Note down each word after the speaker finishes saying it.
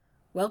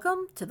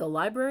Welcome to the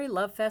Library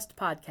Love Fest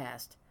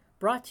podcast,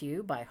 brought to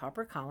you by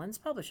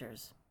HarperCollins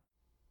Publishers.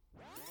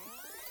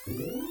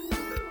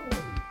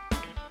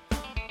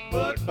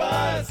 Book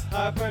Buzz,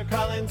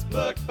 HarperCollins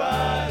Book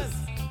Buzz.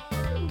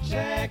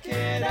 Check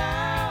it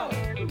out.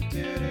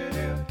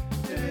 Do-do-do,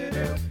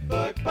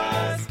 Book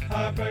Buzz,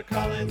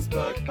 HarperCollins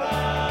Book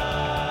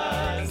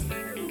Buzz.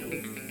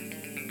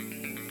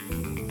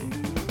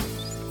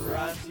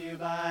 Brought to you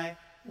by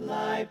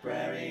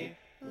Library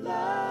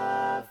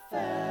Love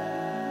Fest.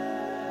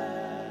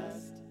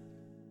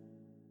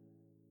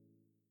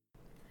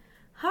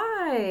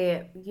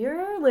 Hi,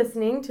 you're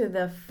listening to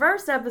the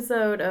first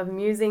episode of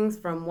Musings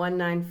from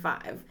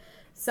 195.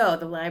 So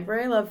the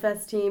Library Love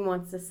Fest team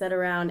wants to sit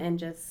around and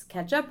just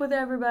catch up with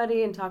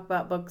everybody and talk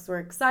about books we're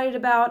excited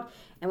about.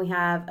 And we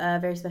have a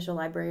very special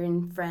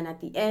librarian friend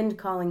at the end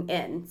calling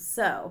in.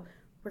 So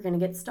we're going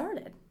to get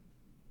started.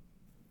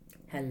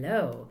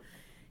 Hello.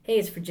 Hey,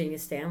 it's Virginia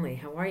Stanley.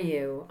 How are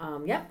you?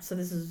 So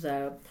this is,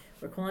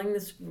 we're calling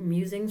this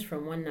Musings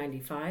from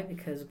 195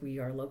 because we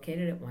are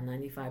located at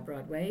 195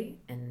 Broadway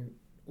in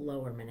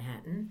Lower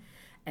Manhattan.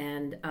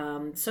 And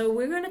so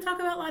we're going to talk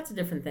about lots of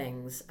different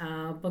things,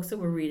 books that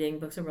we're reading,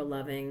 books that we're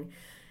loving,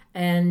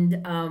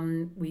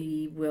 and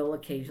we will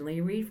occasionally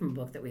read from a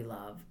book that we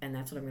love, and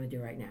that's what I'm going to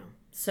do right now.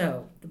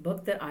 So the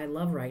book that I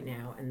love right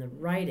now, and the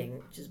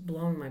writing, which is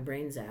blowing my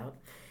brains out,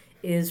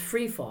 is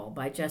Freefall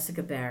by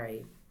Jessica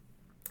Barry.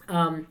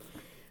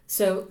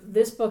 So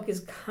this book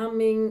is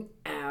coming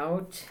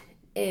out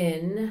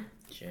in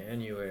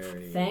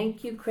January.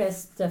 Thank you,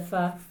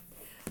 Christopher.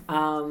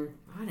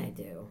 What would I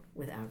do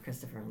without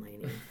Christopher and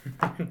Lainey?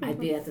 I'd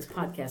be at this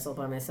podcast all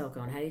by myself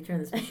going, how do you turn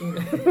this machine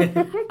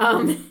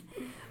on?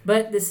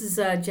 But this is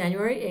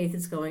January 8th.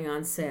 It's going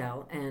on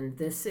sale. And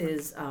this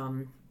is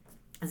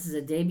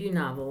a debut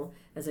novel,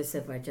 as I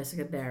said, by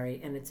Jessica Barry.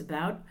 And it's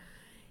about,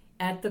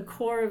 at the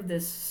core of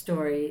this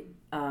story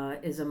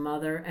is a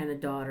mother and a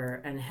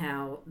daughter and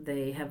how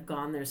they have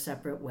gone their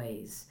separate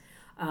ways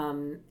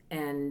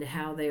and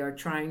how they are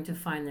trying to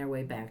find their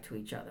way back to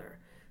each other.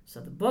 So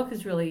the book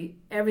is really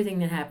everything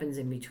that happens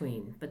in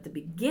between. But the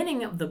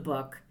beginning of the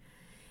book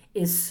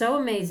is so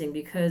amazing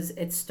because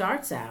it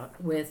starts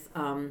out with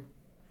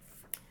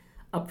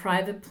a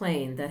private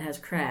plane that has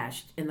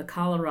crashed in the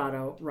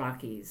Colorado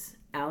Rockies.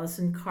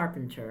 Allison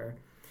Carpenter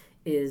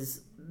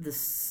is the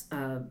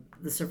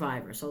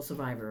survivor, sole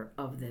survivor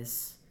of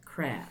this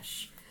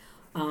crash.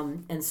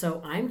 And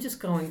so I'm just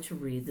going to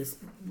read. This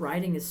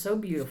writing is so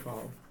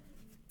beautiful,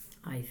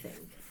 I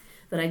think,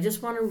 that I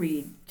just want to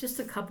read just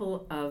a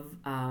couple of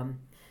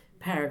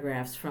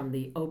paragraphs from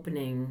the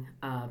opening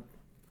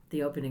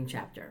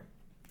chapter.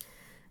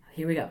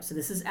 Here we go. So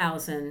this is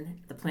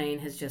Allison. The plane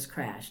has just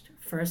crashed.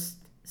 First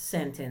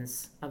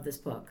sentence of this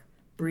book.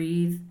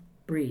 Breathe,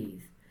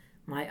 breathe.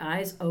 My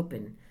eyes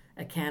open.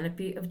 A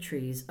canopy of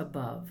trees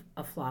above,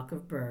 a flock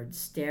of birds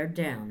stared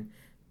down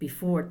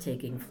before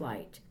taking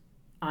flight.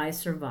 I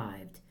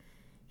survived.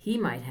 He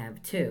might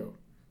have too.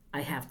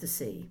 I have to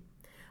see.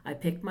 I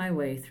pick my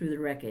way through the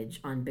wreckage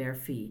on bare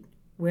feet.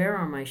 Where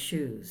are my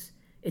shoes?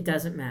 It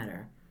doesn't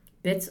matter.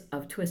 Bits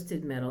of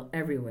twisted metal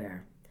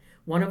everywhere.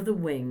 One of the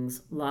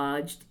wings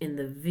lodged in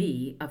the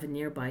V of a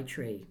nearby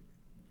tree.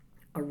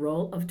 A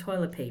roll of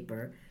toilet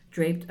paper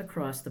draped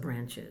across the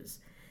branches.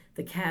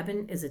 The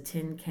cabin is a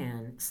tin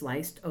can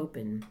sliced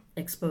open,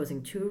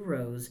 exposing 2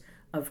 rows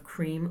of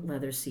cream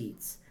leather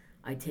seats.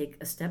 I take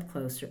a step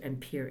closer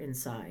and peer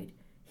inside.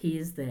 He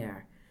is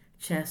there,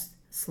 chest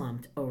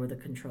slumped over the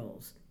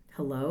controls.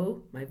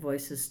 Hello? My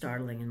voice is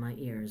startling in my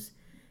ears.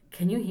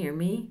 Can you hear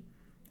me?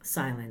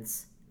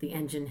 Silence. The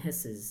engine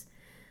hisses.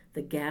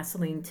 The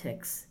gasoline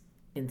ticks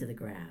into the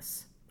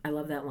grass. I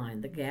love that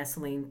line. The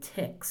gasoline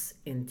ticks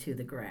into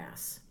the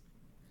grass.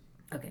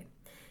 Okay.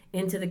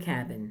 Into the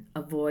cabin.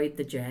 Avoid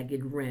the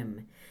jagged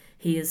rim.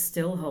 He is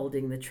still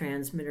holding the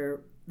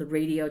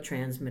radio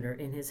transmitter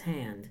in his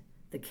hand.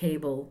 The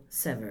cable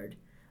severed.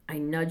 I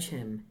nudge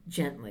him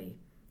gently.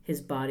 His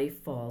body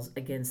falls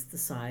against the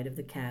side of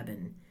the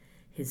cabin.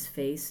 His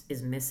face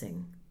is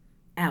missing.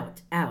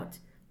 Out, out.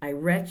 I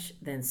retch,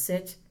 then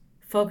sit.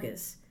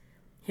 Focus.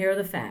 Here are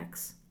the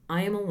facts.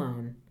 I am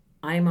alone.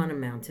 I am on a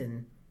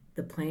mountain.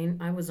 The plane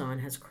I was on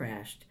has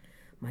crashed.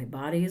 My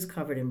body is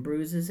covered in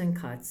bruises and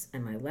cuts,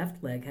 and my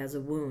left leg has a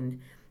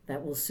wound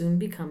that will soon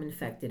become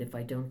infected if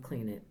I don't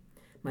clean it.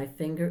 My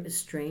finger is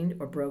strained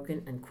or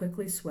broken and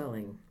quickly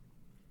swelling.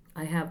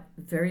 I have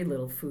very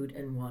little food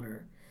and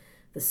water.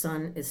 The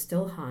sun is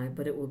still high,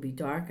 but it will be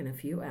dark in a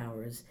few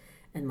hours,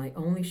 and my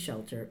only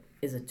shelter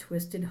is a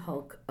twisted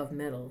hulk of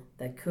metal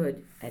that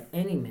could, at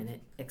any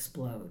minute,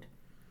 explode.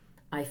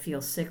 I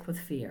feel sick with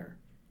fear.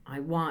 I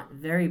want,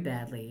 very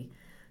badly,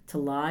 to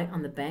lie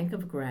on the bank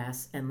of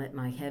grass and let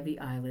my heavy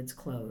eyelids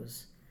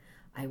close.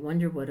 I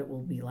wonder what it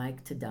will be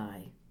like to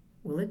die.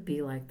 Will it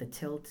be like the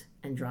tilt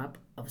and drop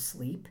of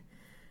sleep?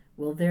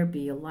 Will there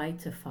be a light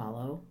to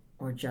follow,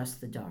 or just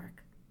the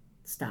dark?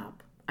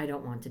 Stop. I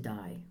don't want to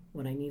die.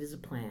 What I need is a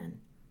plan.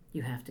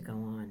 You have to go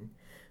on.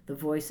 The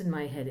voice in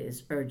my head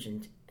is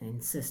urgent and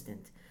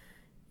insistent.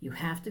 You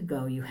have to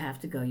go, you have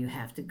to go, you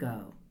have to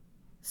go.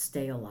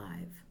 stay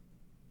alive.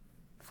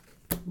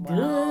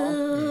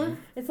 Wow.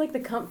 It's like the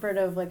comfort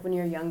of like when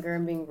you're younger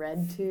and being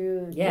read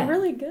to. Yeah. I'm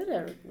really good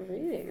at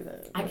reading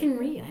this. I can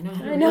read. I know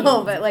how to read. I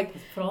know, but like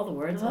just put all the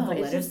words, all the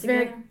it's letters just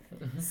together.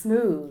 very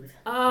smooth.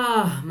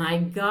 Oh my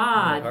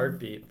God. My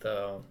heartbeat,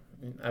 though.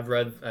 I've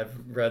read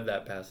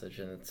that passage,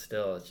 and it's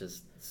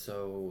just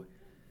so.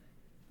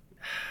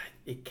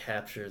 It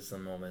captures the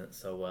moment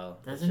so well.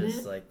 Doesn't it's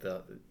just it?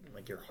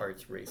 like your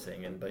heart's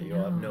racing, but you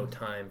have no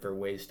time for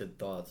wasted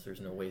thoughts. There's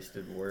no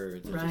wasted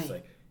words. It's just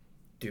like,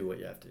 do what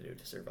you have to do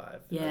to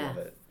survive. Yeah. I love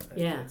it.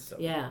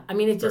 Yeah. I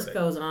mean, it just perfect.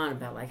 goes on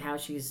about like how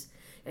she's.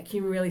 I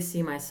can really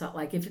see myself.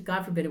 Like if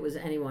God forbid it was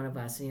any one of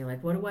us, and you're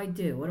like, what do I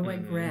do? What do I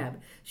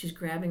grab? She's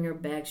grabbing her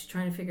bag. She's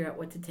trying to figure out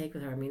what to take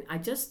with her. I mean, I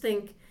just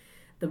think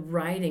the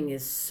writing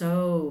is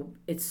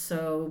it's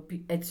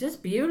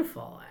just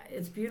beautiful.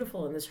 It's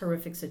beautiful in this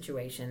horrific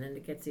situation, and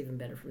it gets even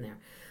better from there.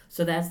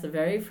 So that's the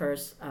very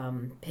first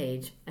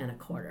page and a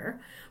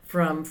quarter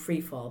from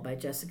Freefall by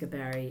Jessica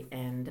Barry,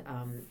 and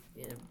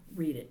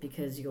read it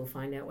because you'll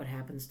find out what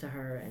happens to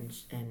her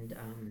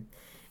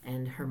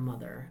and her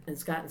mother. And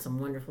it's gotten some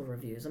wonderful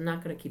reviews. I'm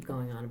not going to keep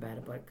going on about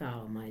it, but God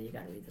Almighty, you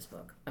got to read this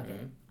book. Okay,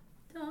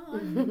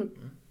 done.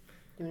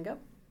 You want to go?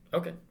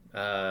 Okay.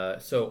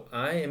 So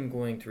I am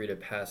going to read a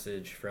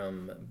passage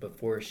from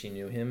Before She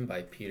Knew Him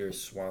by Peter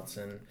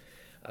Swanson.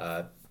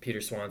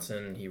 Peter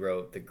Swanson, he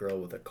wrote The Girl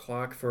with a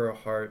Clock for a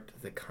Heart,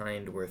 The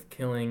Kind Worth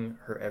Killing,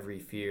 Her Every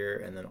Fear,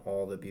 and then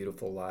All the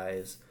Beautiful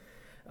Lies.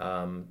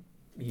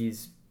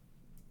 He's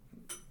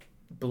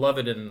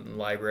beloved in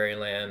library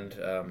land.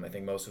 I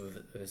think most of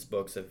his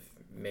books have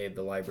made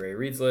the library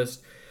reads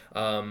list.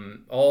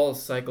 All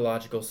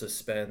psychological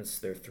suspense,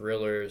 they're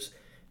thrillers.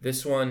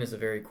 This one is a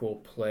very cool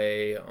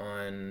play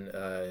on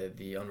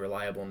the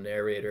unreliable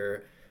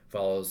narrator.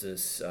 Follows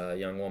this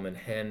young woman,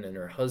 Hen, and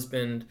her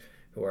husband,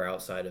 who are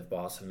outside of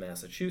Boston,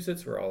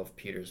 Massachusetts, where all of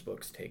Peter's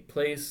books take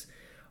place.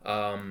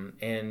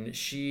 And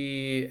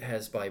she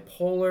has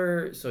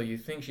bipolar, so you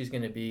think she's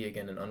going to be,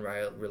 again, an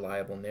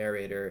unreliable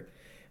narrator.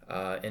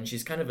 And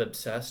she's kind of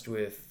obsessed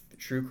with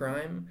true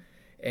crime,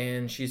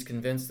 and she's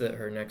convinced that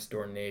her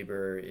next-door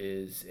neighbor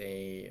is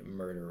a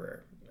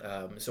murderer.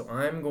 So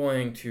I'm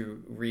going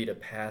to read a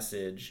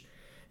passage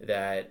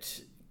that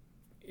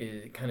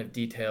kind of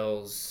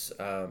details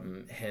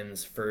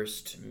Hen's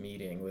first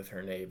meeting with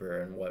her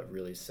neighbor and what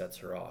really sets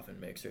her off and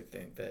makes her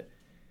think that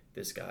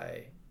this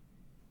guy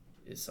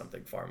is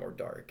something far more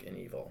dark and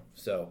evil.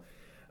 So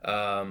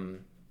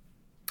in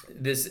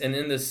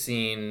this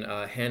scene,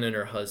 Hen and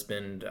her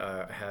husband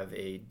have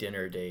a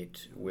dinner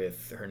date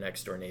with her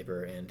next door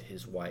neighbor and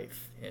his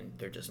wife, and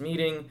they're just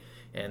meeting,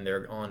 and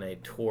they're on a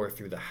tour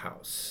through the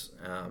house.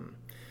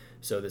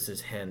 So this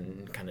is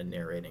Hen kind of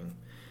narrating.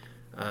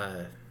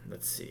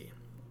 Let's see.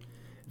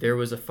 There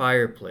was a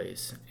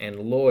fireplace, and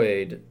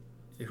Lloyd,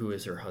 who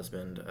is her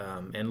husband,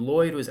 and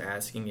Lloyd was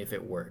asking if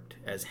it worked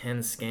as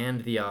Hen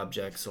scanned the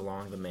objects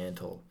along the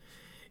mantel.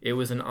 It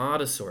was an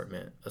odd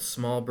assortment, a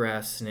small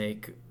brass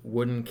snake,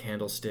 wooden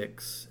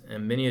candlesticks, a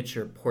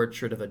miniature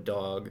portrait of a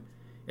dog,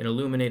 an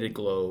illuminated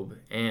globe,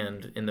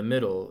 and, in the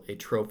middle, a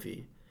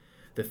trophy,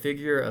 the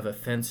figure of a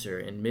fencer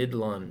in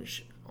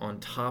mid-lunge on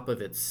top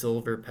of its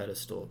silver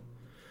pedestal.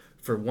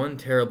 For one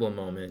terrible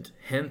moment,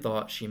 Hen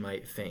thought she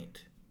might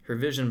faint. Her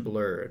vision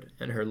blurred,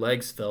 and her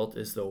legs felt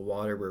as though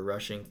water were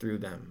rushing through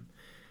them.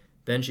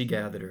 Then she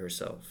gathered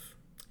herself.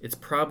 It's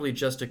probably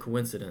just a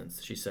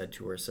coincidence, she said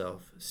to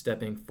herself,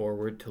 stepping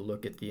forward to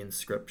look at the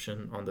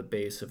inscription on the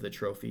base of the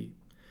trophy.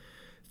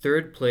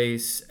 Third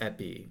place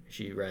Epi,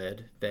 she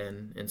read,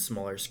 then, in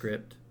smaller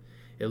script.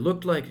 It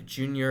looked like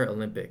Junior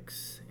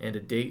Olympics, and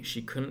a date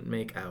she couldn't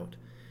make out.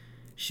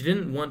 She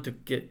didn't want to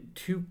get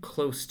too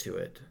close to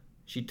it.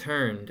 She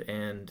turned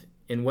and,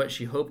 in what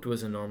she hoped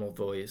was a normal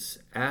voice,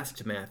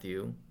 asked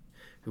Matthew,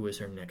 who was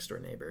her next-door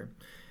neighbor,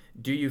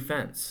 "Do you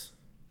fence?"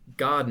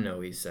 "God,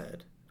 no," he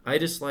said. "I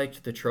just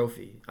liked the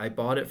trophy. I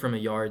bought it from a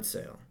yard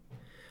sale."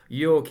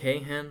 "You okay,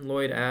 Hen?"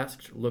 Lloyd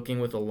asked, looking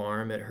with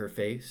alarm at her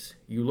face.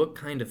 "You look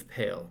kind of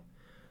pale."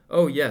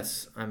 "Oh,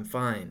 yes, I'm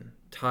fine.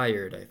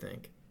 Tired, I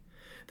think."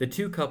 The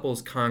two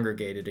couples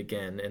congregated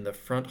again in the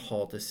front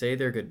hall to say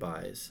their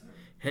goodbyes.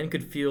 Hen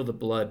could feel the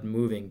blood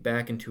moving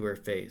back into her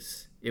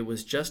face. It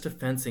was just a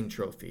fencing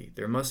trophy.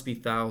 There must be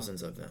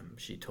thousands of them,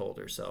 she told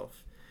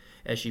herself,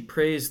 as she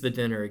praised the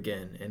dinner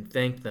again and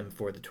thanked them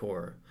for the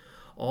tour,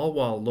 all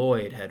while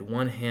Lloyd had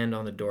one hand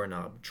on the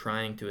doorknob,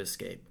 trying to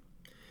escape.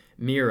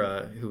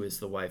 Mira, who is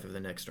the wife of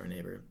the next-door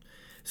neighbor,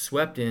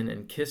 swept in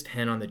and kissed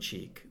Hen on the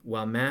cheek,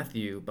 while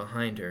Matthew,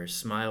 behind her,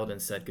 smiled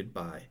and said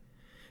goodbye.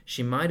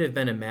 She might have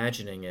been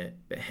imagining it,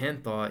 but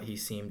Hen thought he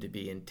seemed to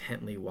be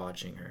intently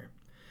watching her.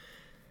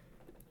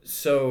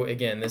 So,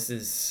 again, this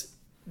is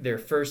their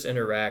first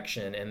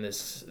interaction, and the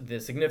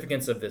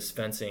significance of this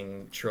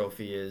fencing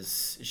trophy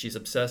is she's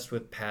obsessed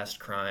with past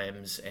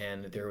crimes,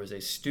 and there was a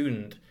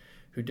student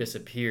who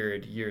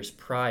disappeared years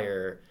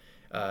prior,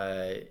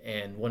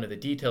 and one of the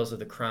details of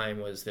the crime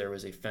was there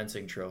was a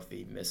fencing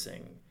trophy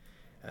missing,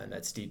 and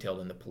that's detailed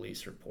in the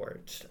police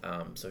report.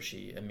 So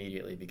she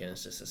immediately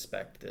begins to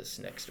suspect this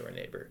next-door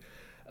neighbor.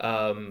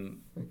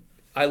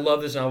 I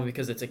love this novel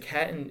because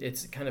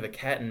it's kind of a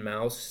cat and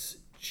mouse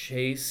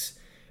chase,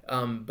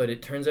 but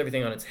it turns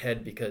everything on its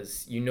head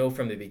because you know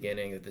from the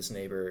beginning that this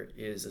neighbor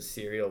is a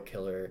serial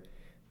killer.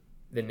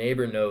 The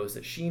neighbor knows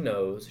that she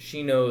knows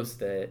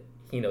that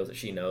he knows that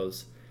she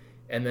knows,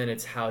 and then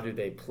it's how do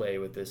they play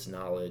with this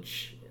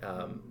knowledge.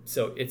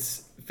 So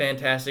it's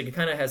fantastic. It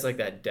kind of has like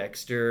that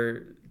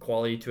Dexter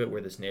quality to it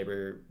where this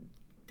neighbor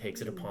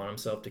takes it upon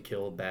himself to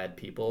kill bad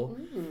people,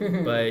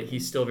 but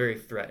he's still very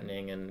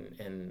threatening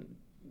and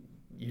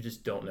you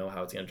just don't know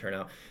how it's going to turn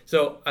out.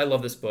 So I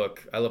love this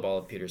book. I love all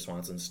of Peter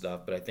Swanson's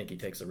stuff, but I think he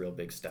takes a real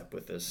big step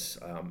with this,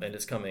 and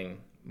it's coming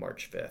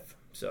March 5th.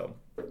 So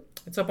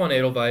it's up on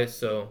Edelweiss,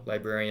 so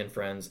librarian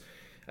friends,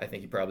 I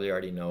think you probably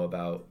already know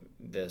about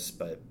this,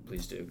 but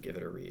please do give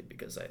it a read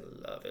because I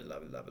love it,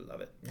 love it, love it,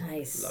 love it.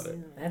 Nice. Love it.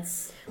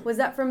 Was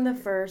that from the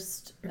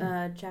first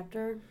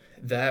chapter?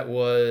 That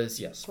was,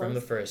 yes, Close. From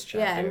the first chapter.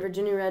 Yeah, and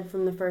Virginia read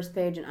from the first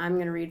page, and I'm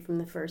going to read from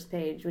the first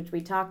page, which we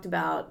talked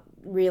about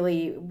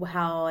really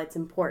how it's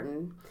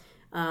important,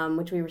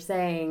 which we were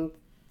saying,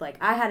 like,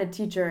 I had a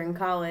teacher in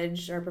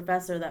college or a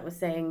professor that was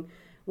saying,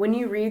 when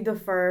you read the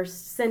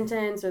first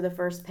sentence or the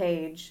first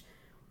page,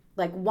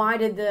 like, why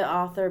did the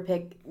author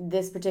pick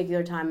this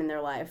particular time in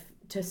their life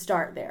to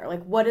start there?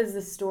 Like, what is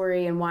the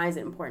story and why is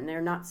it important?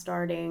 They're not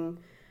starting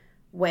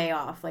way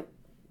off. Like,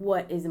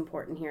 what is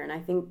important here? And I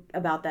think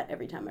about that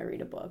every time I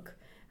read a book.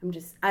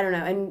 I don't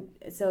know. And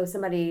so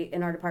somebody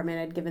in our department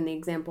had given the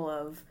example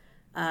of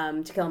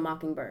To Kill a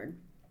Mockingbird,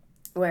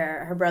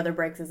 where her brother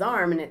breaks his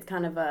arm, and it's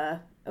kind of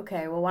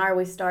okay, well, why are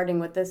we starting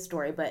with this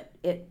story? But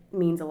it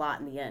means a lot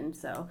in the end,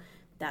 so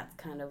that's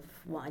kind of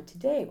why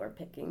today we're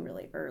picking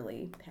really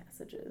early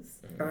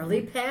passages.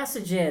 Early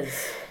passages.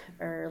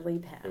 Early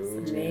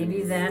passages.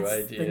 Maybe that's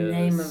ideas. the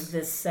name of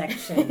this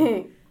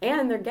section.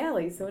 And they're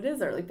galleys, so it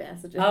is early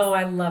passages. Oh,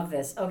 I love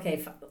this.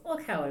 Okay,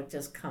 look how it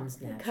just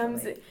comes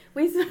naturally.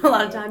 We spent a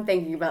lot of time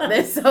thinking about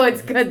this, so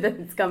it's good that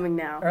it's coming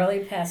now.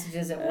 Early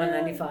passages at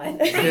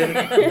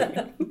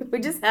 195. We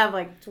just have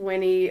like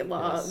 20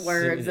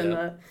 words in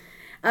the...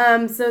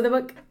 So the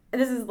book...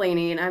 This is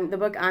Lainey, and the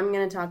book I'm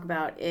going to talk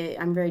about,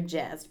 I'm very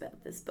jazzed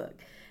about this book.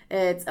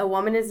 It's A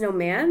Woman Is No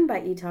Man by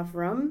Etaf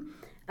Rum,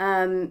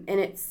 and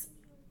it's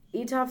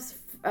Etaf's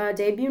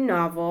debut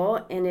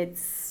novel, and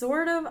it's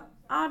sort of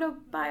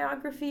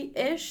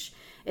autobiography-ish.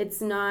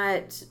 It's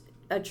not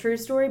a true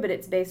story, but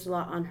it's based a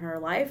lot on her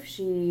life.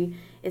 She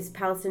is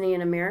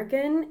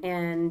Palestinian-American,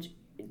 and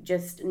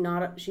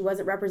she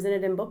wasn't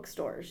represented in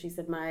bookstores. She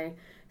said, my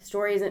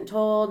story isn't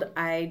told.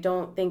 I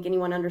don't think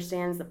anyone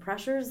understands the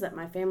pressures that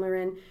my family were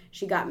in.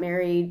 She got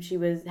married. She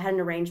had an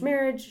arranged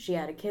marriage. She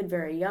had a kid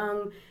very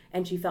young,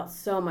 and she felt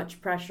so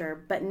much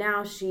pressure. But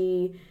now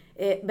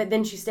but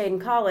then she stayed in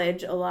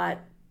college a lot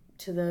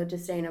to the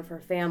disdain of her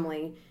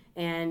family.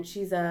 And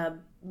she's a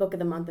Book of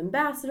the Month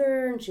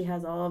ambassador, and she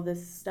has all of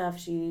this stuff.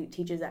 She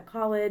teaches at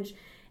college.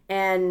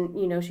 And,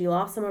 she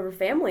lost some of her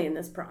family in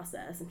this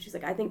process. And she's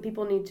like, I think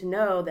people need to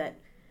know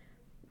that,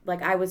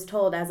 like, I was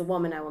told as a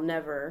woman, I will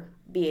never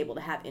be able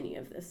to have any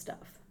of this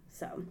stuff.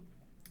 So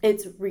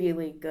it's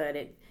really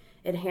good.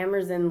 It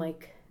hammers in,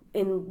 like,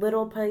 in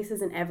little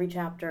places in every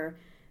chapter.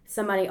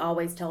 Somebody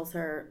always tells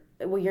her,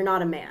 well, you're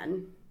not a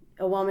man.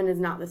 A woman is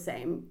not the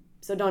same.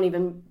 So don't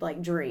even,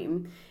 like,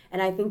 dream.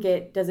 And I think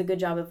it does a good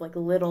job of, like,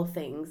 little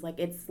things. Like,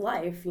 it's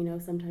life,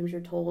 sometimes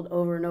you're told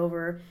over and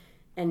over,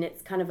 and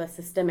it's kind of a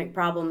systemic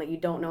problem that you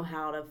don't know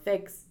how to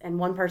fix, and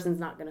one person's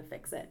not going to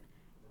fix it.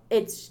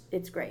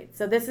 It's great.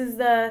 So this is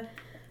the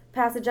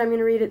passage I'm going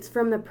to read. It's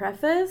from the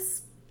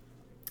preface.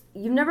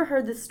 You've never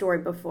heard this story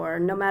before.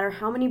 No matter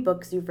how many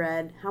books you've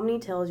read, how many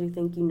tales you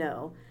think you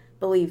know,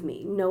 believe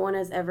me, no one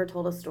has ever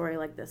told a story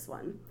like this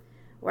one.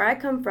 Where I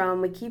come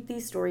from, we keep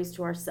these stories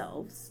to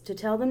ourselves. To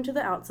tell them to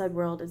the outside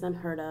world is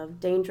unheard of,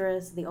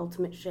 dangerous, the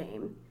ultimate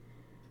shame.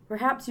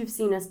 Perhaps you've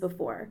seen us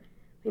before.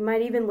 We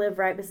might even live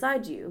right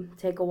beside you.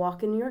 Take a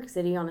walk in New York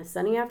City on a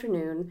sunny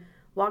afternoon.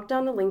 Walk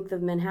down the length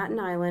of Manhattan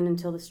Island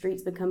until the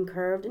streets become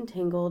curved and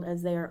tangled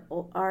as they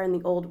are in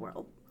the old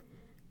world.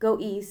 Go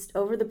east,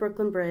 over the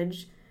Brooklyn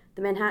Bridge,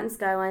 the Manhattan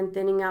skyline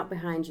thinning out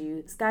behind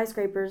you,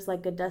 skyscrapers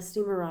like a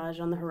dusty mirage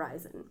on the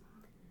horizon.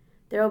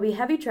 There will be a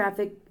heavy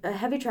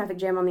traffic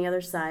jam on the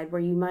other side where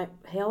you might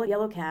hail a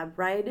yellow cab,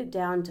 ride it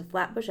down to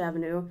Flatbush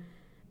Avenue,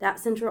 that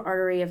central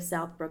artery of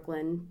South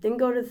Brooklyn, then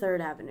go to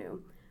 3rd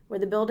Avenue, where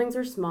the buildings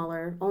are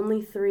smaller,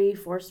 only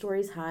 3-4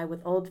 stories high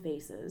with old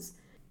faces.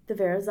 The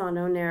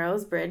Verrazano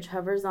Narrows Bridge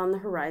hovers on the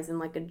horizon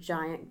like a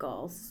giant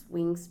gull,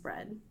 wings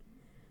spread.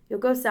 You'll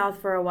go south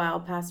for a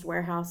while past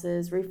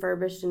warehouses,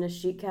 refurbished into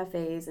chic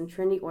cafes and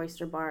trendy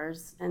oyster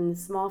bars, and the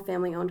small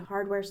family-owned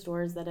hardware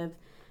stores that have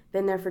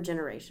been there for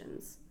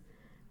generations.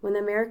 When the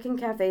American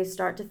cafes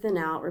start to thin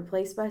out,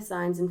 replaced by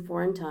signs in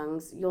foreign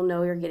tongues, you'll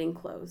know you're getting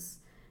close.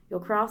 You'll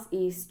cross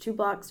east 2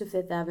 blocks to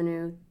 5th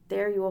Avenue.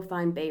 There you will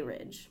find Bay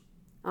Ridge.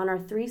 On our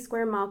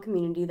 3-square-mile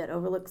community that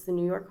overlooks the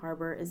New York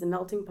harbor is a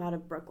melting pot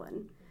of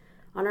Brooklyn.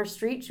 On our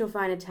streets, you'll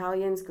find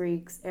Italians,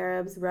 Greeks,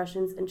 Arabs,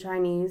 Russians, and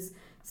Chinese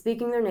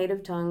speaking their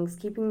native tongues,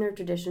 keeping their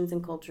traditions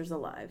and cultures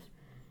alive.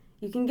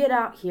 You can get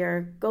out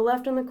here, go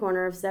left on the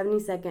corner of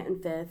 72nd and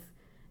 5th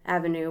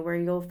Avenue, where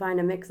you'll find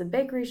a mix of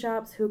bakery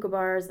shops, hookah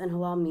bars, and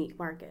halal meat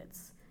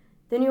markets.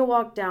 Then you'll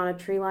walk down a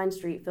tree-lined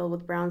street filled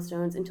with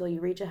brownstones until you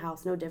reach a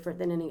house no different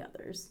than any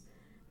others.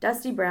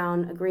 Dusty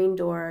brown, a green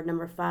door,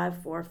 number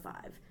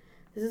 545.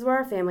 This is where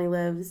our family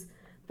lives,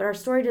 but our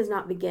story does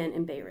not begin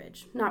in Bay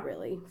Ridge. Not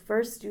really.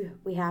 First,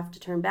 we have to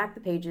turn back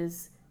the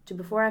pages to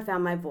before I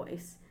found my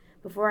voice,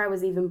 before I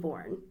was even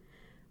born.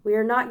 We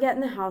are not yet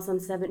in the house on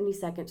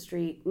 72nd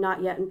Street,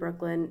 not yet in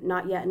Brooklyn,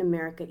 not yet in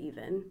America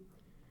even.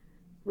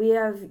 We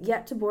have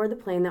yet to board the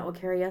plane that will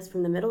carry us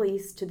from the Middle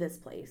East to this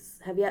place,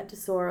 have yet to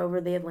soar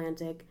over the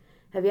Atlantic,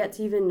 have yet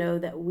to even know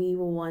that we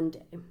will one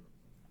day.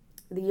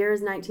 The year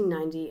is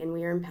 1990, and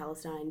we are in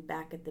Palestine,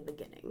 back at the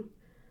beginning.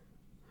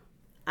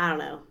 I don't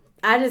know.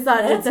 I just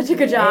thought it did such a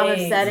good job of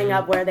setting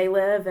up where they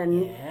live,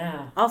 and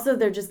also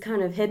they're just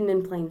kind of hidden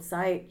in plain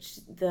sight.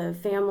 The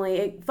family,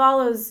 it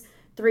follows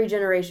 3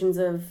 generations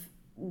of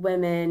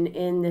women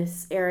in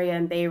this area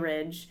in Bay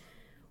Ridge.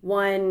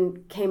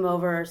 One came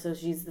over, so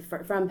she's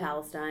from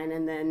Palestine,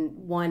 and then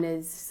one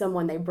is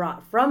someone they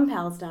brought from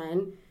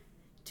Palestine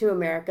to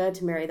America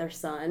to marry their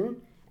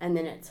son, and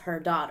then it's her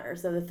daughter.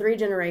 So the 3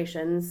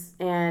 generations,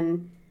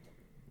 and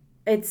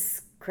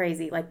it's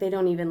crazy. Like, they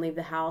don't even leave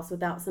the house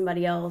without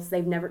somebody else.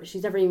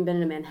 She's never even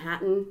been in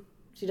Manhattan.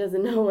 She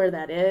doesn't know where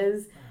that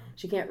is.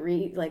 She can't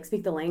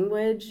speak the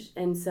language,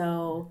 and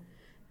so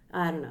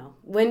I don't know.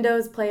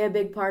 Windows play a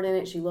big part in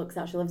it. She looks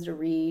out. She loves to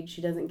read.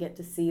 She doesn't get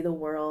to see the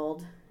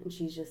world, and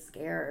she's just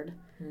scared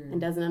and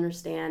doesn't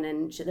understand.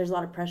 And there's a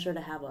lot of pressure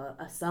to have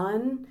a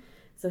son.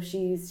 So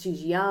she's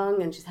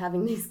young, and she's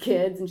having these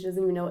kids, and she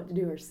doesn't even know what to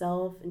do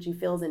herself. And she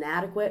feels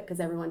inadequate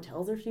because everyone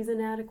tells her she's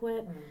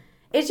inadequate.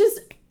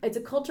 It's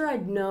a culture I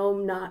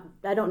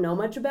don't know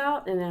much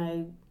about,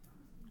 and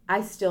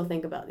I still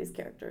think about these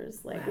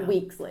characters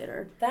weeks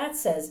later. That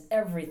says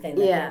everything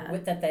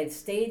that they've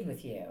stayed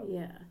with you.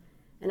 Yeah.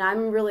 And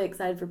I'm really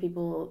excited for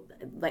people,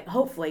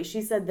 hopefully.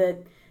 She said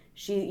that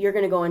you're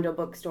going to go into a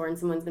bookstore and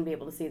someone's going to be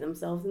able to see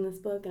themselves in this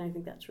book, and I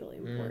think that's really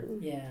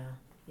important. Yeah.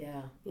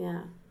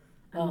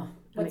 I'm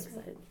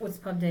excited. What's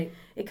the pub date?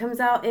 It comes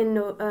out in,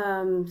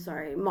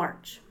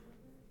 March.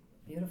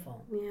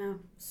 Beautiful. Yeah.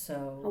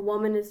 So. A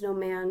Woman Is No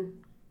Man,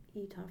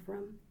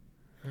 Etafram.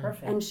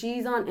 Perfect. And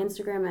she's on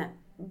Instagram at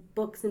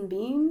Books and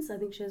Beans. I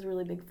think she has a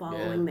really big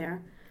following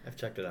there. I've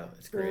checked it out.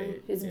 It's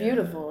great. It's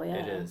beautiful, yeah.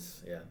 It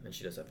is, yeah. And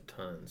she does have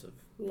tons of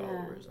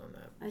followers on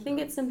that. I think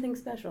it's something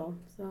special,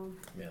 so.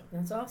 Yeah.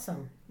 That's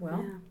awesome.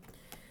 Well,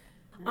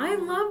 I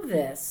love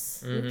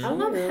this. Mm-hmm. I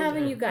love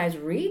having you guys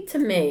read to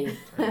me.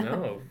 I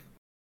know.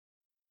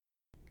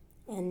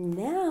 And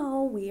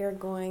now we are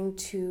going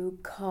to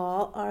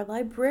call our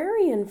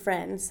librarian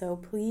friend, so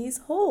please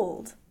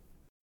hold.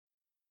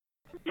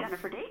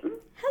 Jennifer Dayton.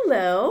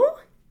 Hello.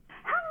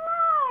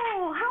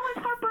 Hello. How is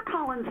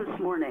HarperCollins this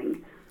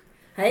morning?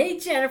 Hey,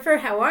 Jennifer.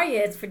 How are you?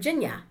 It's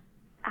Virginia.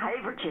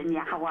 Hi,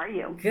 Virginia. How are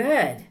you?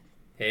 Good.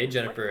 Hey,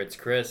 Jennifer. It's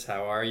Chris.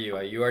 How are you?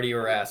 You already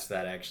were asked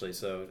that, actually,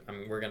 so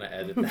we're going to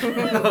edit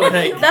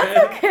that. That's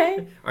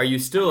okay. Are you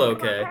still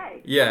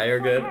okay? Yeah, you're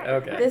good?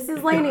 Okay. This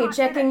is Lainey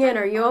checking in.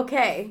 Are you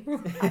okay?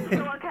 I'm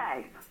still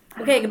okay.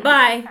 Okay,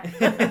 goodbye.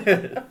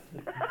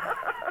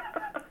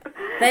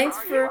 Thanks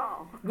for...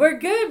 We're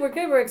good.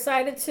 We're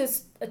excited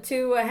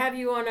to have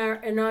you on our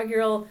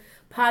inaugural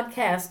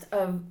podcast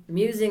of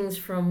Musings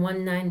from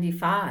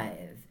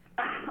 195.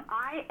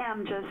 I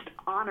am just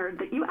honored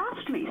that you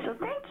asked me, so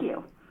thank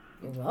you.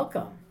 You're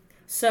welcome.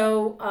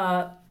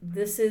 So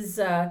this is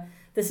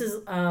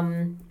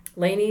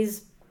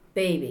Lainey's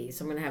baby.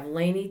 So I'm going to have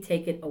Lainey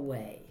take it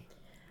away.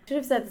 Should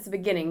have said this at the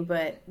beginning,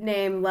 but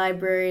name,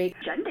 library.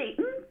 Jen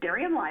Dayton,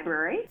 Darien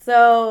Library.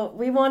 So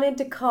we wanted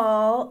to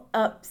call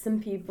up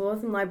some people,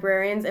 some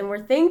librarians, and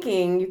we're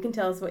thinking, you can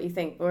tell us what you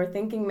think, but we're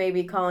thinking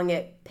maybe calling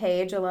it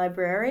Paige a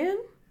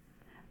Librarian.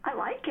 I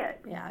like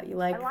it. Yeah, you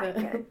like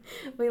it.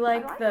 We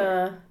like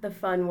the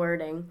fun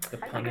wording.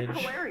 The I think it's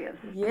hilarious.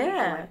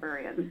 Yeah.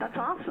 Librarian. That's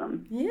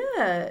awesome.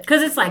 Yeah.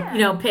 Because it's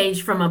like,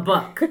 page from a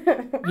book, Oh,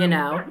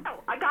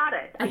 I got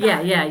it.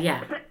 Yeah.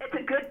 It's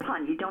a good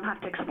pun. You don't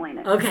have to explain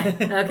it.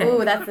 Okay.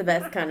 Ooh, that's the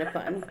best kind of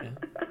fun.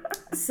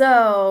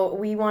 So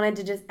we wanted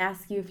to just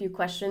ask you a few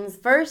questions.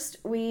 First,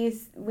 we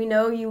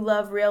know you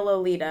love Real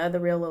Lolita, the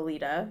Real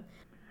Lolita.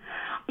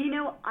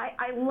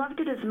 I loved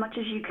it as much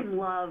as you can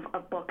love a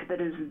book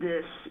that is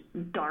this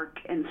dark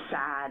and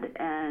sad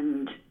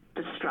and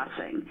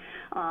distressing.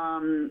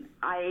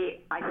 I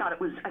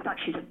thought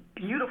she's a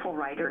beautiful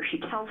writer. She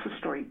tells the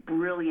story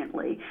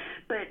brilliantly,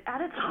 but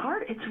at its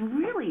heart, it's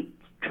really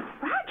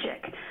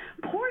tragic.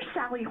 Poor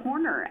Sally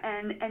Horner,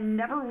 and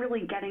never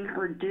really getting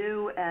her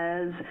due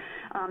as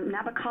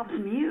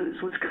Nabokov's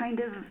muse was kind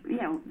of,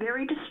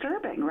 very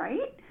disturbing,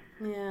 right?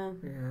 Yeah.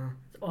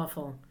 It's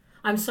awful.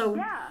 I'm so...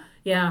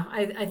 Yeah,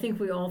 I think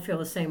we all feel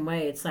the same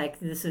way. It's like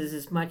this is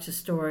as much a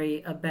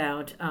story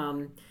about,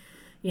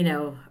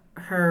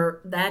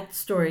 that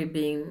story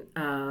being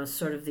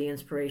sort of the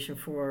inspiration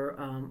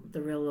for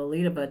the real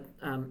Lolita,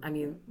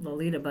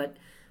 but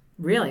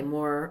really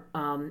more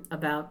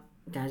about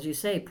as you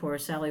say, poor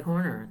Sally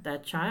Horner,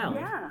 that child.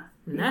 Yeah.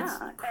 And that's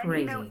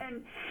crazy.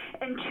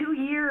 And 2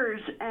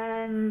 years,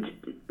 and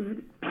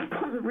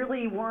people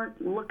really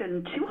weren't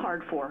looking too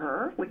hard for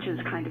her, which is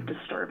kind of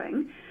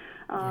disturbing.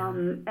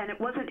 And it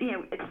wasn't,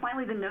 it's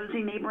finally the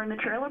nosy neighbor in the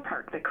trailer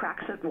park that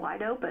cracks it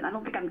wide open. I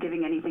don't think I'm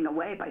giving anything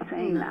away by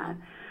saying that.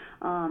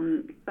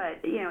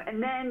 But,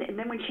 and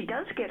then when she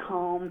does get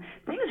home,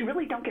 things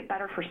really don't get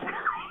better for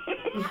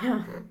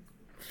Sally.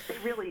 They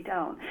really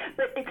don't.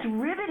 But it's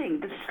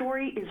riveting. The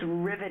story is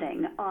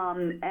riveting.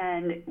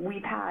 And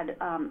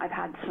I've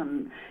had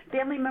some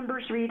family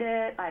members read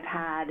it. I've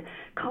had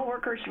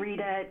coworkers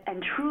read it.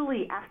 And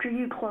truly, after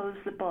you close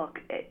the book,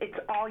 it's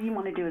all you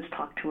want to do is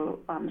talk to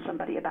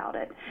somebody about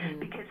it.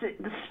 Because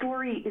the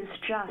story is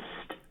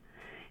just,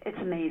 it's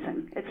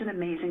amazing. It's an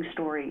amazing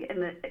story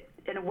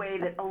in a way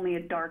that only a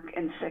dark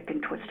and sick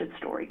and twisted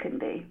story can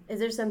be. Is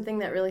there something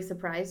that really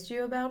surprised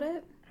you about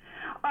it?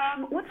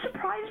 What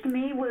surprised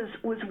me was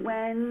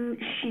when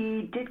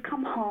she did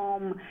come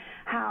home,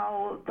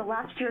 how the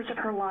last years of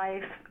her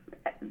life,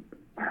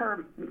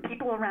 her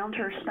people around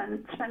her spent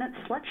it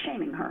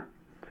slut-shaming her.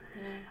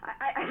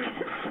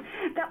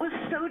 That was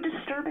so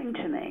disturbing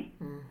to me.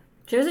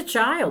 She was a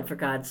child, for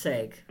God's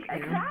sake.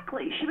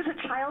 Exactly. She was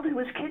a child who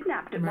was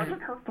kidnapped. It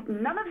wasn't her.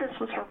 None of this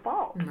was her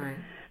fault. Right.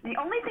 The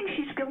only thing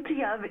she's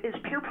guilty of is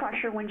peer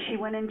pressure when she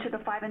went into the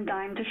Five and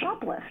Dime to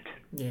shoplift.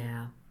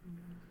 Yeah.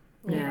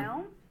 You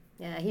know?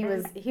 Yeah, he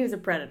was a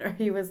predator.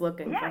 He was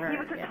looking for her. Yeah, he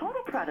was a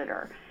total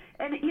predator.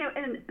 And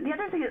and the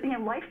other thing is,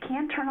 life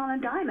can turn on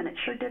a dime, and it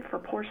sure did for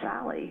poor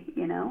Sally.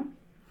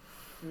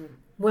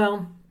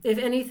 Well, if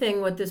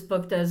anything, what this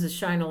book does is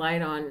shine a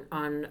light on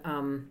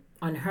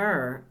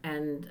her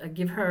and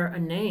give her a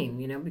name.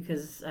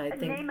 Because I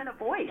think a name and a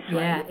voice.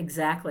 Yeah, right?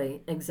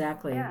 exactly.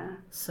 Yeah.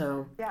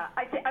 So. Yeah,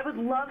 I would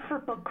love for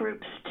book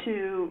groups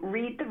to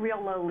read the real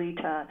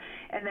Lolita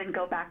and then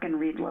go back and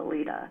read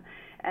Lolita.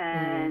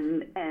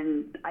 And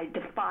I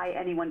defy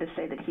anyone to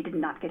say that he did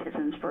not get his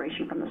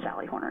inspiration from the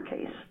Sally Horner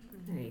case.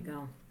 There you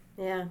go.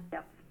 Yeah.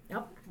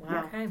 Yep.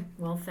 Wow. Okay.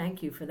 Well,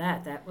 thank you for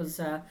that. That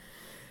was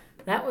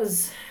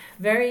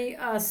very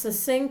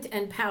succinct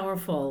and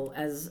powerful,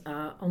 as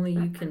only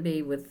you can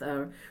be with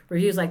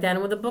reviews like that.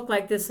 And with a book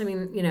like this, I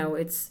mean,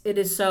 it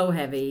is so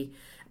heavy.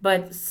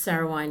 But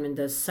Sarah Weinman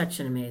does such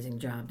an amazing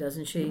job,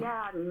 doesn't she?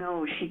 Yeah,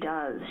 no, she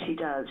does. She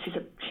does.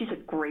 She's a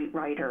great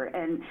writer,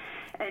 and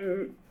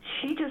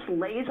she just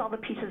lays all the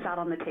pieces out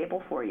on the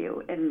table for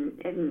you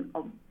in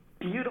a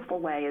beautiful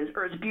way,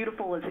 or as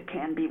beautiful as it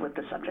can be with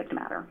the subject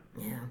matter.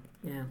 Yeah.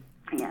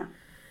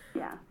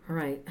 All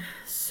right.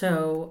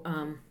 So.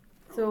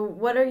 So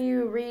what are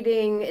you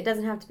reading? It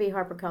doesn't have to be a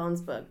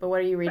HarperCollins book, but what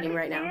are you reading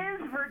right now?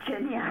 It is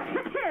Virginia.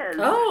 It is.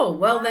 Oh,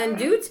 well then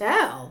do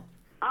tell.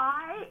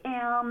 I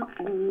am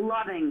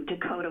loving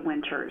Dakota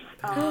Winters.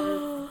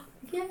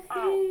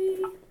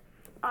 Yay!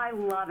 I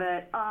love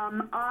it.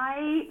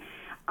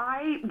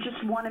 I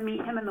just want to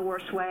meet him in the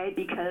worst way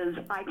because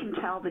I can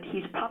tell that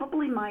he's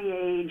probably my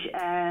age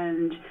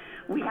and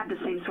we have the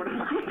same sort of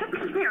life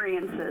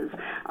experiences.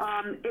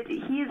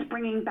 He is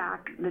bringing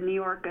back the New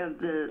York of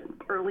the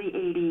early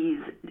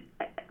 80s.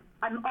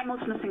 I'm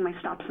almost missing my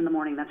stops in the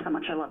morning. That's how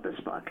much I love this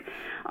book.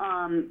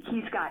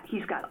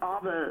 He's got all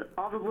the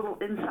little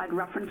inside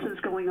references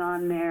going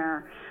on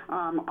there.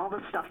 All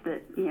the stuff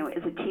that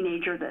as a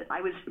teenager that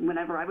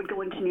whenever I would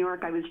go into New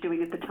York, I was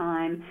doing at the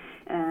time,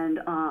 and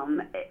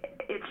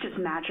it's just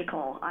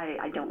magical.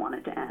 I don't want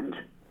it to end.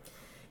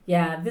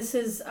 Yeah, this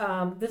is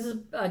Tom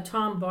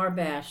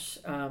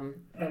Barbash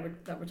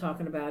that we're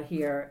talking about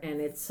here, and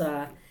it's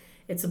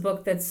a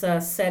book that's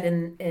set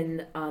in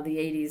the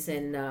 80s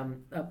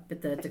up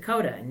at the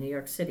Dakota in New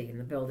York City in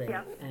the building.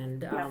 Yep.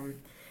 And,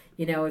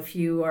 Yep. if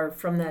you are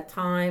from that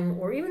time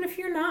or even if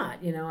you're not,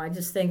 I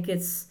just think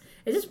it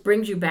just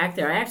brings you back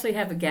there. I actually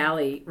have a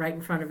galley right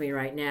in front of me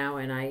right now.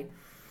 And I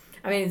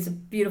mean, it's a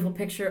beautiful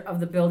picture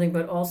of the building,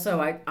 but also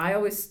I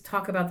always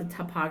talk about the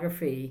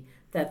topography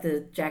that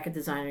the jacket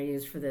designer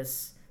used for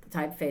this, the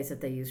typeface that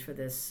they used for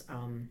this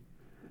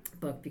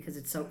book because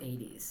it's so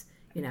 80s.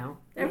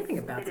 Everything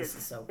about this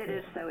is so cool. It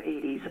is so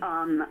 80s.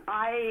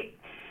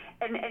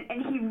 And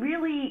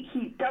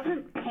he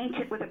doesn't paint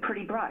it with a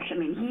pretty brush. I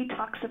mean, he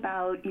talks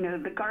about,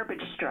 the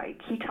garbage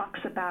strike. He talks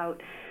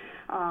about,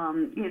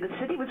 the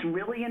city was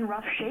really in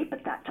rough shape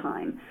at that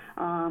time.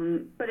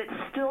 But it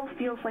still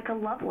feels like a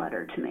love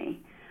letter to me.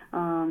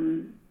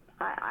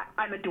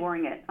 I'm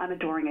adoring it.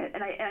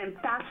 And I'm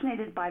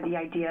fascinated by the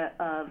idea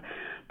of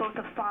both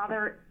a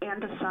father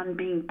and a son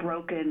being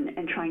broken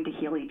and trying to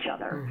heal each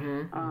other.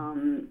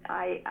 Mm-hmm.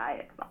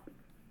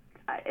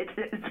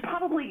 It's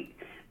probably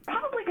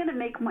going to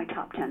make my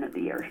top 10 of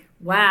the year.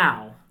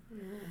 Wow.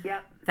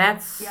 Yep.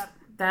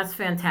 That's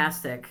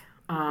fantastic.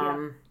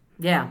 Yep.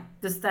 Yeah,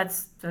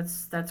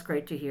 that's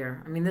great to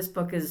hear. I mean, this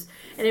book is,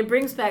 and it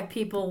brings back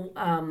people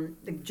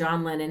like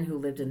John Lennon, who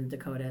lived in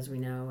Dakota, as we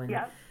know, and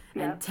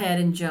and Ted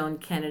and Joan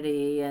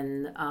Kennedy,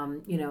 and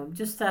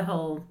just that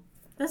whole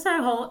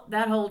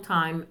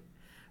time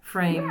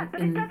frame. Yeah,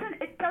 but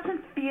it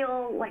doesn't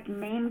feel like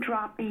name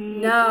droppy.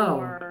 No.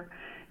 Or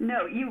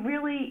No,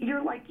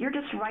 you're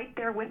just right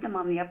there with them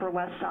on the Upper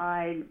West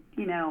Side,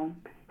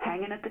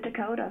 hanging at the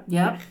Dakota.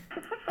 Yep,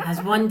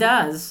 as one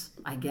does,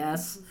 I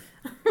guess.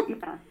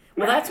 Yeah.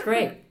 Well, that's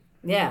great.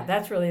 Yeah,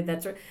 that's right.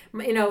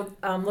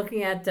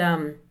 Looking at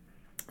the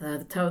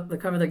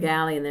cover of the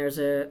galley, and there's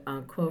a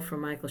quote from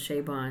Michael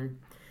Chabon.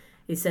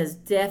 He says,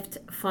 "Deft,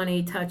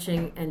 funny,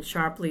 touching, and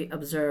sharply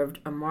observed,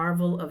 a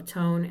marvel of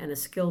tone and a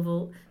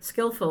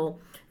skillful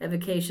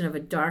evocation of a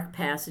dark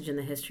passage in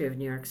the history of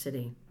New York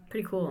City."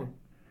 Pretty cool.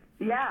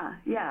 Yeah,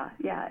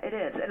 it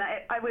is. And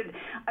I would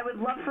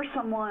love for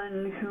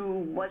someone who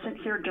wasn't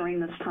here during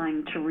this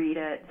time to read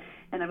it,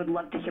 and I would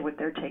love to hear what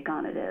their take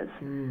on it is.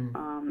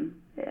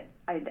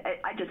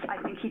 I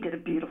think he did a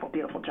beautiful,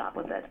 beautiful job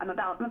with it. I'm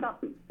about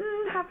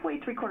halfway,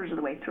 3/4 of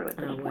the way through at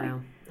this point. Wow.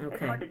 Okay.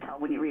 It's hard to tell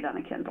when you read on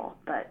a Kindle,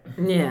 but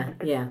Yeah.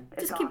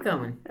 it's Just keep awesome.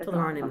 going It's till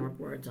there aren't any awesome.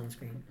 more words on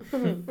screen.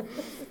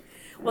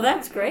 Well,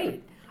 that's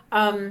great.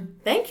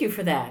 Thank you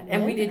for that.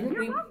 And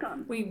You're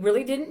welcome. we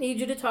really didn't need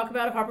you to talk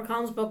about a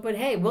HarperCollins book, but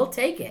hey, we'll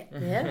take it.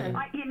 Yeah.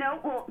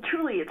 Well,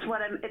 truly, it's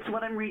what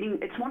I'm reading.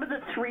 It's one of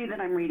the 3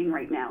 that I'm reading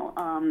right now.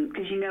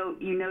 Because you know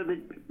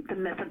the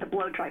myth of the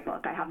blow dry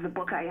book. I have the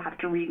book I have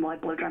to read while I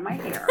blow dry my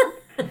hair,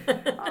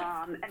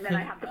 and then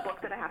I have the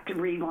book that I have to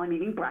read while I'm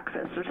eating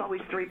breakfast. There's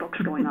always 3 books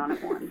going on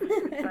at once.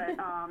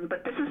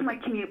 But this is my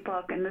commute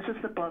book, and this is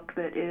the book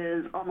that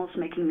is almost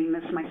making me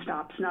miss my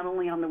stops, not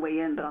only on the way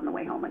in but on the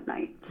way home at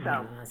night.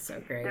 So That's so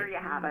great. there you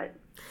have it.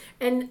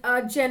 And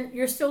Jen,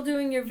 you're still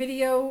doing your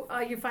video,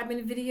 your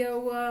 5-minute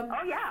video. Oh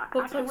yeah,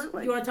 book clubs.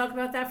 absolutely. Do you want to talk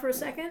about that for a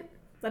second?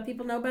 Let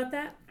people know about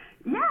that.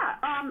 Yeah.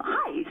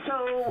 Hi.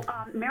 So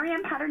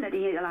Marianne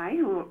Paternetti and I,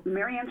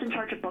 Marianne's in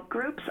charge of book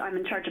groups. I'm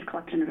in charge of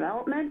collection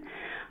development.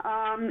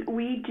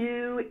 We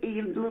do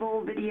a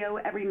little video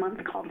every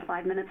month called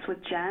 5 Minutes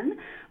with Jen,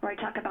 where I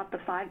talk about the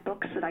 5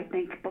 books that I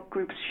think book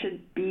groups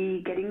should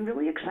be getting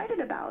really excited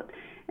about.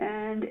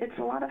 And it's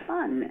a lot of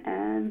fun.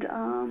 And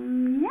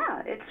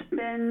it's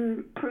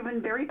been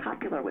proven very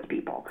popular with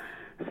people.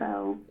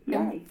 So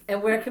yay.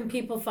 And where can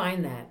people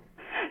find that?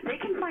 They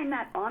can find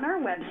that on our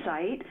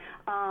website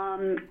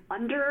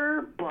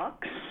under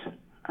books,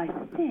 I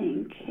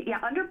think. Yeah,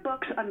 under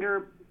books,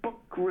 under book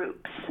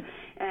groups.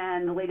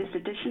 And the latest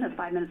edition of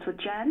 5 Minutes with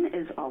Jen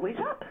is always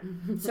up.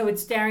 So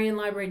it's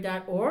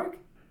DarienLibrary.org?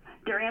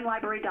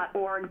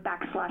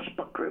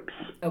 DarienLibrary.org/book groups.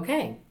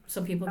 Okay,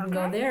 so people can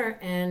go Okay. there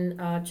and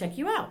check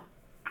you out.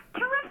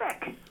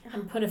 Terrific.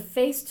 And put a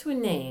face to a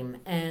name.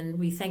 And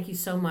we thank you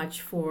so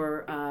much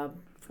for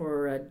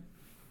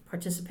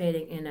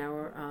participating in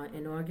our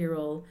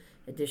inaugural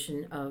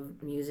edition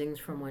of Musings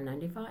from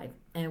 195.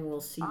 And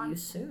we'll see you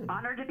soon.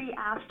 Honored to be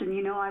asked,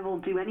 and I will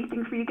do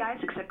anything for you guys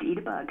except eat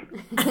a bug.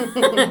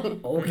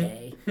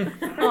 Okay.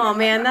 Oh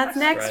man, that's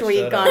next Scratch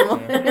week that on.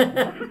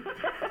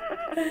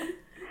 up,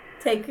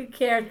 Take good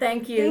care.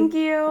 Thank you. Thank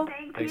you.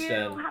 Thank Thanks, you.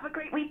 Jen. Have a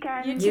great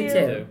weekend. You You too.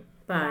 too.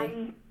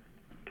 Bye.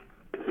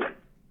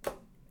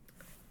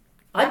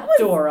 Bye.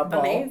 Adorable.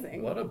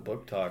 Amazing. What a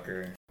book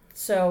talker.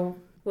 So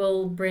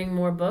we'll bring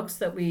more books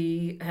that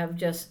we have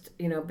just,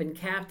 been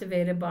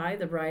captivated by,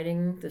 the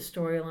writing, the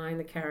storyline,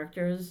 the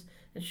characters,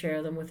 and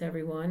share them with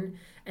everyone.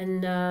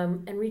 And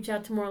reach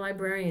out to more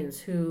librarians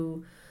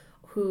who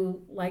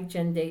like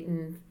Jen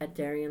Dayton at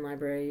Darien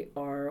Library,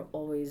 are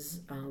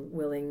always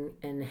willing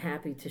and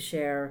happy to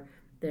share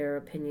their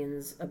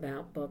opinions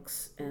about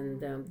books and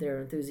their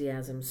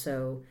enthusiasm.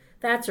 So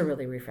that's a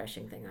really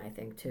refreshing thing, I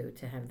think, too,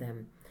 to have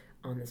them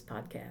on this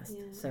podcast.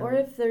 Yeah. So, Or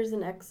if there's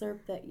an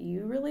excerpt that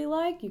you really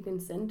like, you can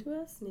send to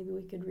us. Maybe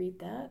we could read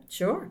that.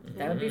 sure,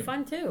 that would be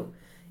fun too.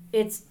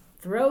 It's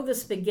throw the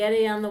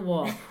spaghetti on the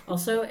wall.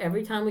 Also,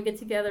 every time we get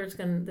together,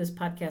 this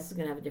podcast is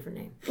gonna have a different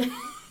name.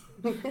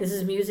 This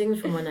is Musings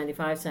from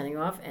 195 signing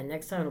off, and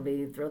next time it'll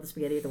be throw the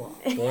spaghetti at the wall.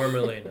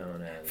 Formerly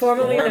known as.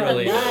 Formerly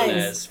known, nice.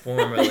 as.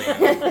 Formerly known.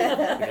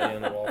 Spaghetti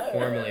on the wall.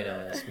 Formerly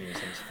known as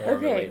Musings.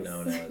 Formerly Okay.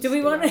 known as. Do we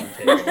the want Round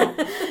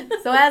Table.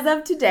 So as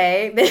of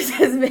today, this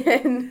has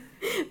been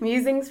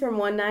Musings from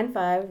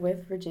 195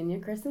 with Virginia,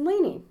 Chris, and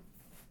Lainey.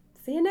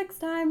 See you next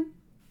time.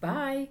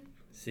 Bye.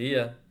 See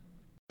ya.